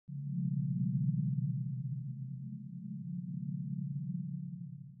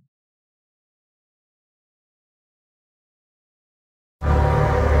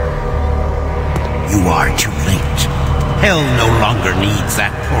You are too late. Hell no longer needs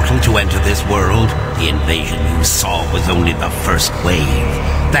that portal to enter this world. The invasion you saw was only the first wave.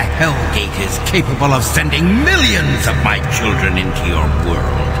 The Hellgate is capable of sending millions of my children into your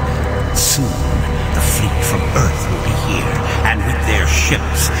world. Soon, the fleet from Earth will be here, and with their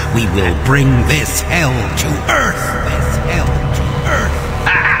ships, we will bring this hell to Earth. This hell to Earth.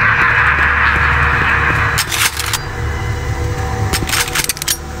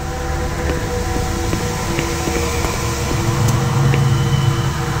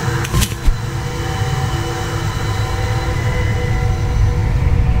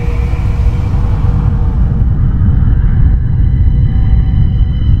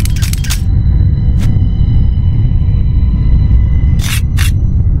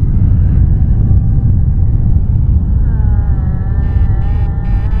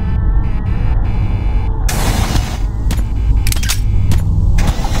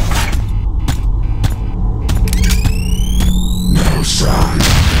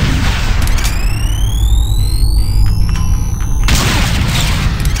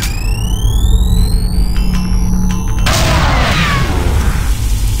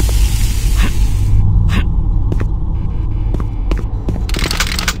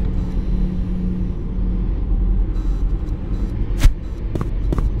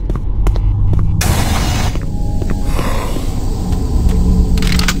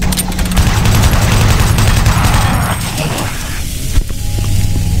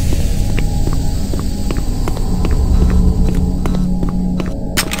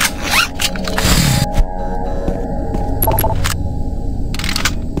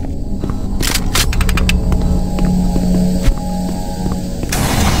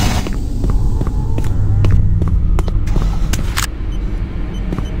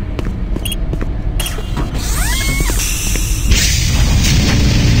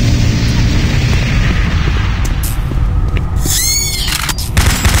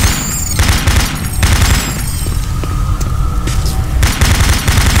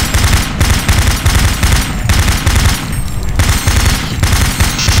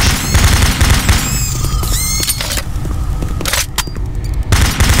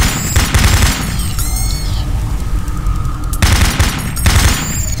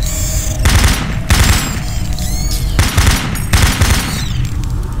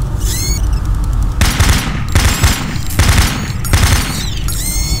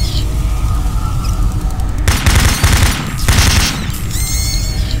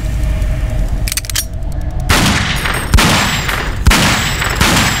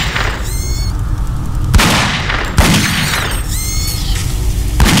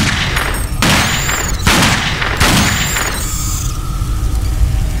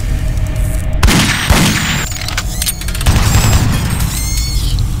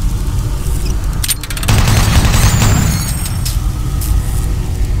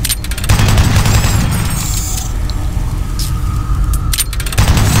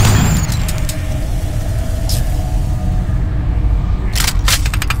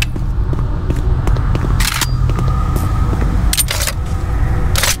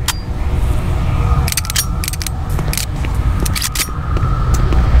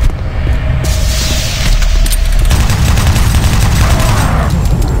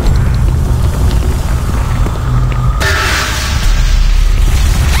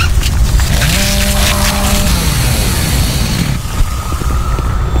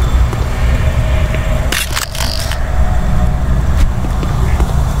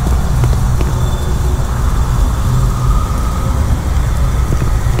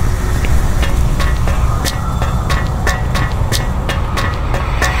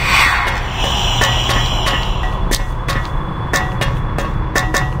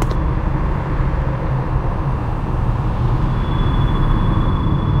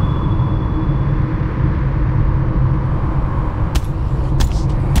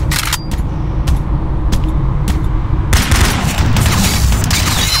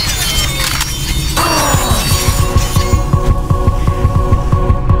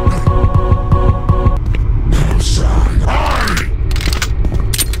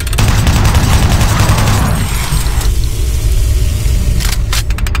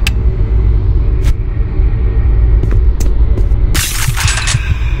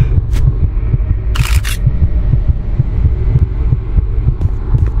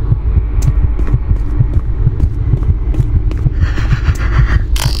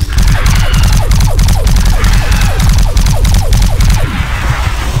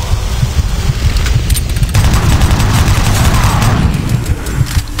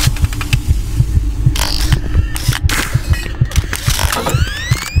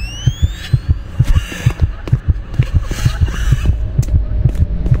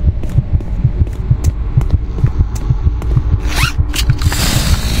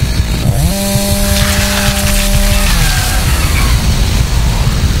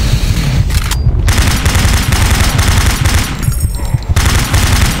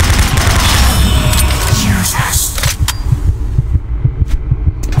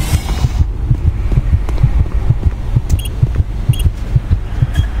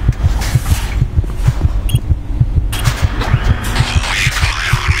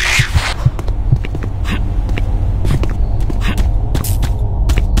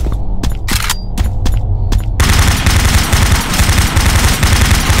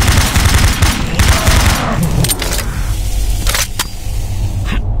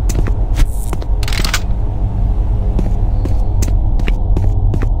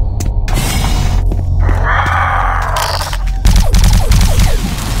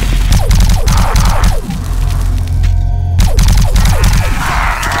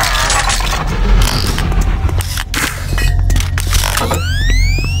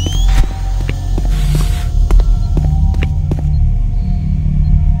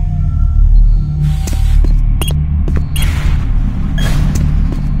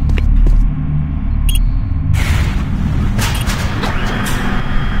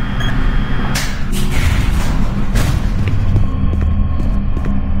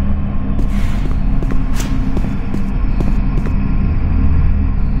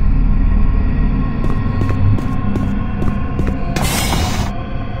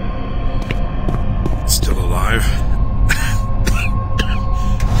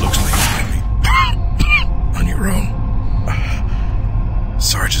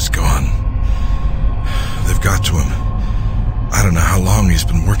 is gone. They've got to him. I don't know how long he's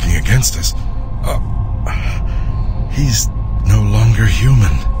been working against us. He's no longer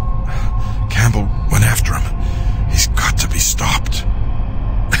human. Campbell went after him. He's got to be stopped.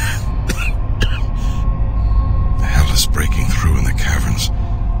 The hell is breaking through in the caverns.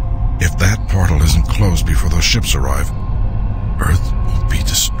 If that portal isn't closed before those ships arrive, Earth will be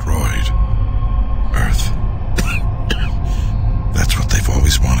destroyed. Earth. That's what they've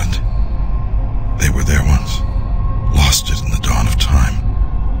always wanted. They were there once. Lost it in the dawn of time.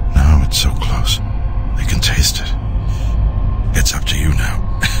 Now it's so close. They can taste it. It's up to you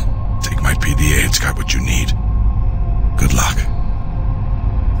now. Take my PDA, it's got what you need. Good luck.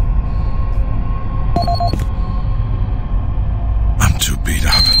 I'm too beat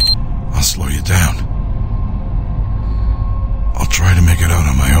up. I'll slow you down. I'll try to make it out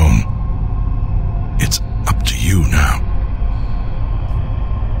on my own. It's up to you now.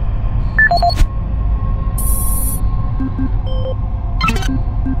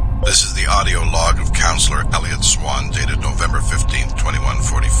 This is the audio log of Counselor Elliot Swann, dated November 15th,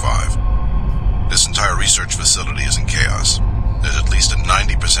 2145. This entire research facility is in chaos. There's at least a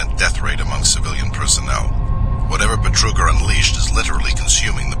 90% death rate among civilian personnel. Whatever Betruger unleashed is literally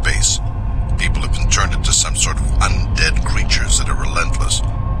consuming the base. People have been turned into some sort of undead creatures that are relentless.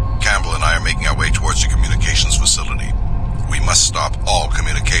 Campbell and I are making our way towards the communications facility. We must stop all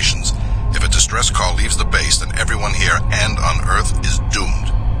communications. If a distress call leaves the base, then everyone here and on Earth is doomed.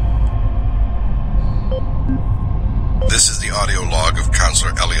 This is the audio log of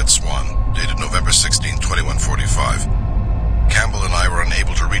Counselor Elliot Swann, dated November 16, 2145. Campbell and I were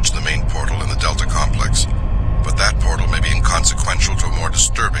unable to reach the main portal in the Delta Complex, but that portal may be inconsequential to a more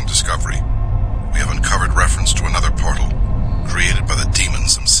disturbing discovery. We have uncovered reference to another portal, created by the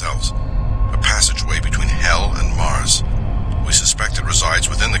demons themselves, a passageway between Hell and Mars. We suspect it resides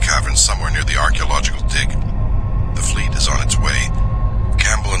within the cavern somewhere near the archaeological dig. The fleet is on its way.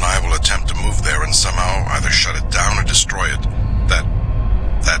 Campbell and I will attempt to move there and somehow either shut it down or destroy it.